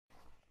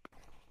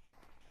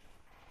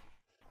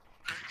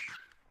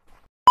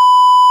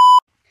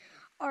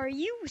Are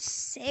you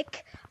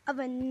sick of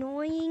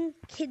annoying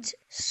kids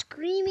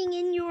screaming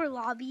in your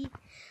lobby?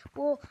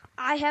 Well,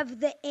 I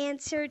have the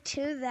answer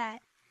to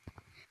that.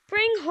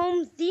 Bring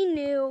home the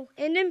new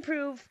and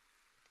improved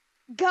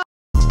Go.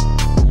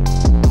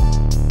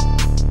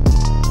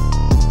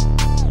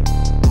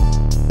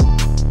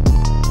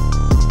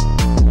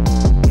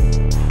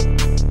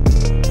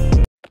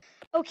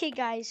 Okay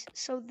guys,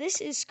 so this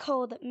is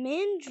called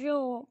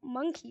ManDrill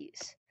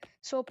Monkeys.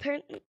 So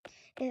apparently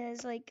it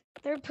has like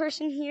third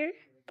person here,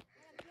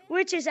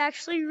 which is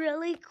actually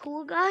really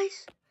cool,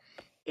 guys.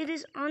 It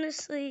is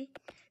honestly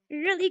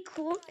really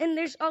cool. And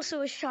there's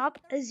also a shop,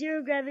 a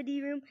zero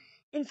gravity room,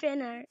 and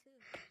fan art.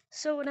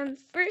 So what I'm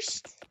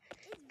first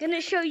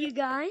gonna show you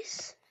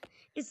guys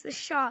is the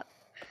shop.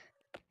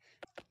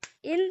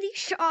 In the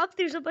shop,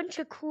 there's a bunch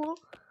of cool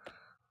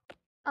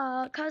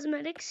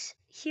cosmetics.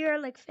 Here are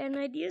like fan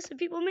ideas that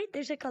people made.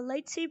 There's like a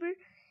lightsaber.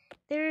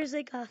 There's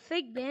like a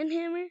fake band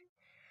hammer,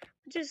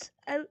 which is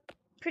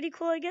pretty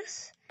cool, I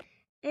guess.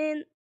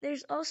 And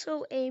there's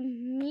also a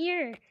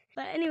mirror.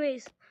 But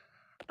anyways,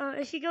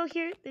 if you go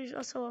here, there's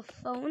also a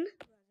phone.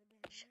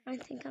 I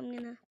think I'm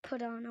gonna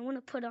put on. I want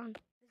to put on.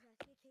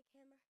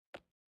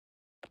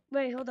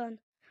 Wait, hold on.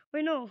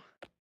 Wait, no.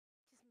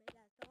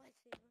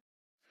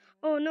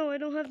 Oh no, I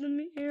don't have the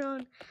mirror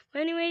on.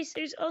 But anyways,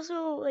 there's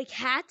also like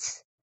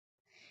hats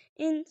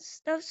and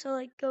stuff. So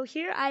like go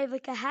here, I have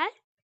like a hat.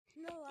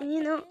 And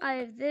you know, I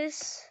have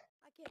this.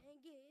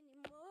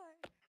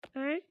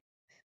 Alright.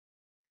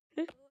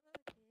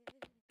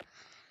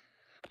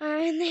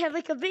 And they have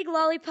like a big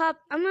lollipop.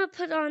 I'm gonna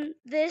put on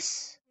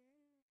this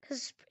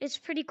because it's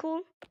pretty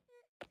cool.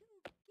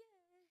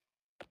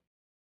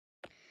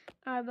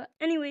 Alright, but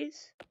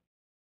anyways,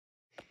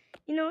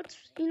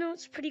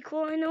 it's pretty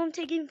cool. I know I'm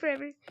taking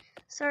forever.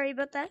 Sorry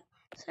about that.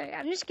 Sorry,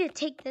 I'm just gonna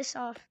take this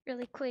off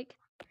really quick.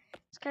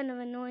 It's kind of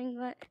annoying,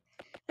 but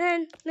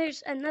then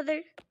there's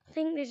another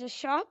thing. There's a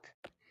shop.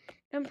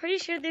 I'm pretty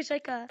sure there's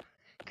like a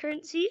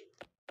currency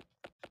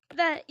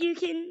that you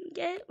can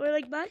get or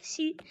like buy.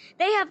 See,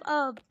 they have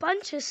a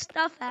bunch of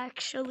stuff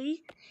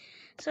actually.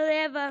 So they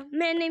have a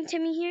man named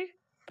Timmy here.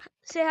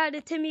 Say hi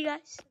to Timmy,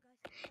 guys.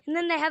 And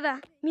then they have a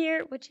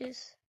mirror, which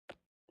is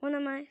one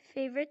of my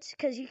favorites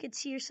because you can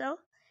see yourself.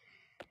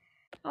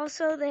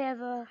 Also, they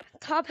have a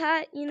top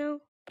hat,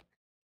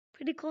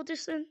 pretty cool,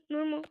 just a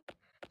normal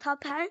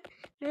top hat.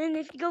 And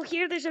if you go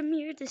here, there's a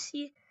mirror to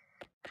see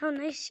how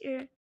nice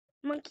your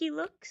monkey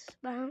looks.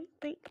 But I don't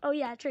think, oh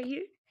yeah, it's right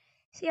here.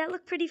 See, I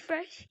look pretty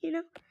fresh,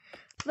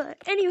 But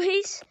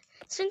anyways,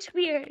 since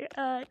we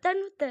are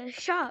done with the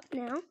shop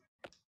now,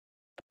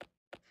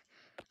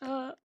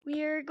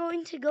 we are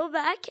going to go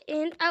back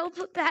and I will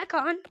put back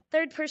on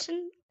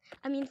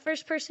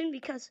first person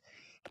because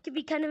it can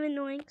be kind of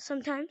annoying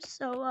sometimes.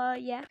 So,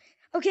 yeah.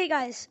 Okay,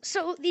 guys,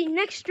 so the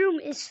next room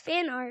is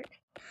fan art.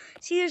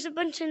 See, there's a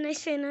bunch of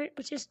nice fan art,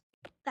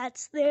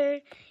 that's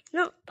there.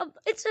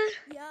 It's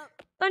a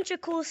bunch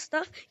of cool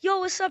stuff. Yo,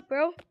 what's up,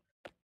 bro?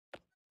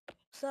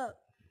 What's up?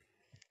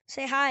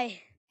 Say hi.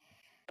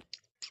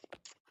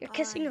 You're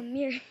kissing a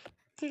mirror.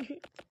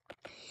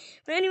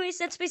 But anyways,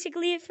 that's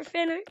basically it for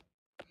fan art.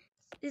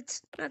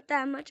 It's not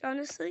that much,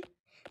 honestly.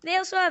 They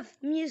also have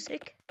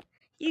music.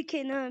 You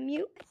can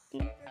mute.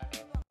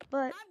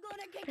 But I'm going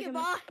to kick you,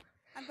 boy.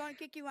 I'm going to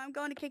kick you. I'm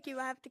going to kick you.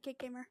 I have to kick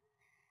Gamer.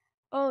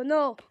 Oh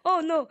no. Oh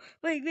no.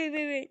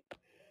 Wait.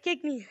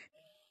 Kick me.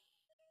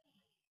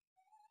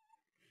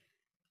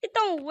 It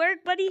don't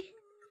work, buddy.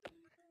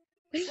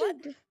 What?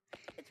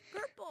 It's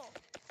purple.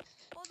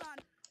 Hold on.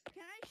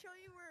 Can I show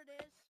you where it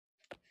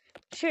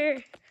is? Sure.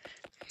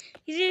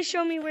 He's gonna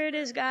show me where it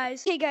is,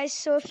 guys. Okay, guys,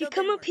 so if you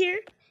come up here,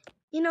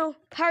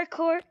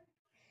 parkour,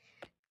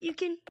 you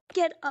can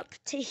get up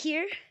to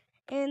here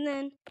and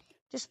then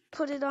just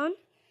put it on.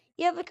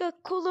 You have like a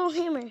cool little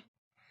hammer.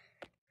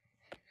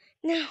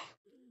 Now,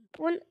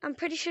 I'm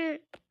pretty sure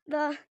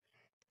the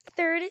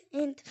third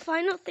and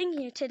final thing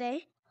here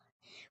today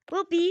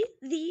will be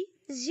the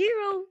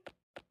zero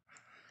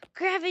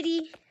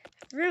gravity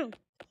room,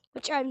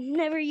 which I've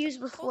never used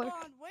before.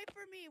 Hold on, wait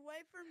for me.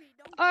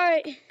 Don't. All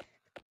right.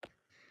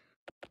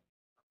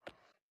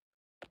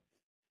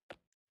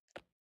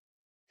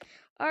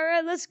 All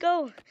right, let's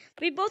go.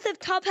 We both have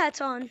top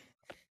hats on.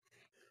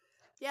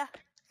 Yeah,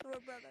 so we're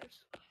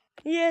brothers.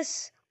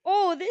 Yes.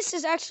 Oh, this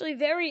is actually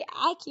very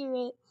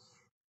accurate.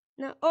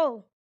 Now,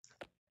 oh.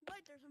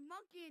 Wait, there's a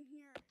monkey in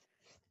here.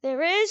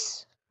 There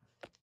is?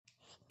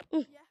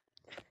 Yeah.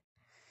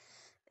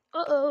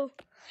 Uh-oh.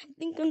 I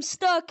think I'm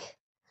stuck.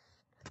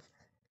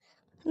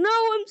 No,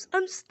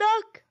 I'm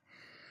stuck.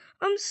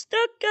 I'm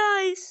stuck,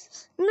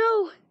 guys.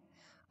 No.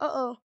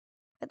 Uh-oh.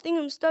 I think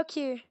I'm stuck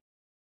here.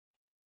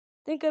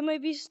 I think I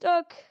might be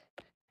stuck.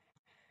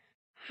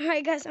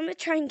 Alright, guys, I'm gonna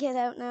try and get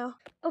out now.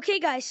 Okay,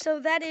 guys, so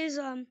that is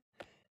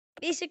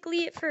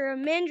basically it for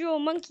ManDrill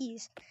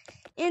Monkeys.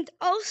 And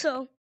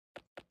also,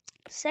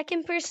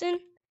 second person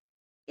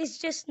is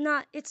just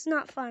not, it's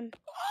not fun.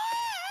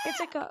 It's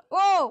like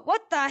whoa,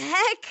 what the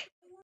heck?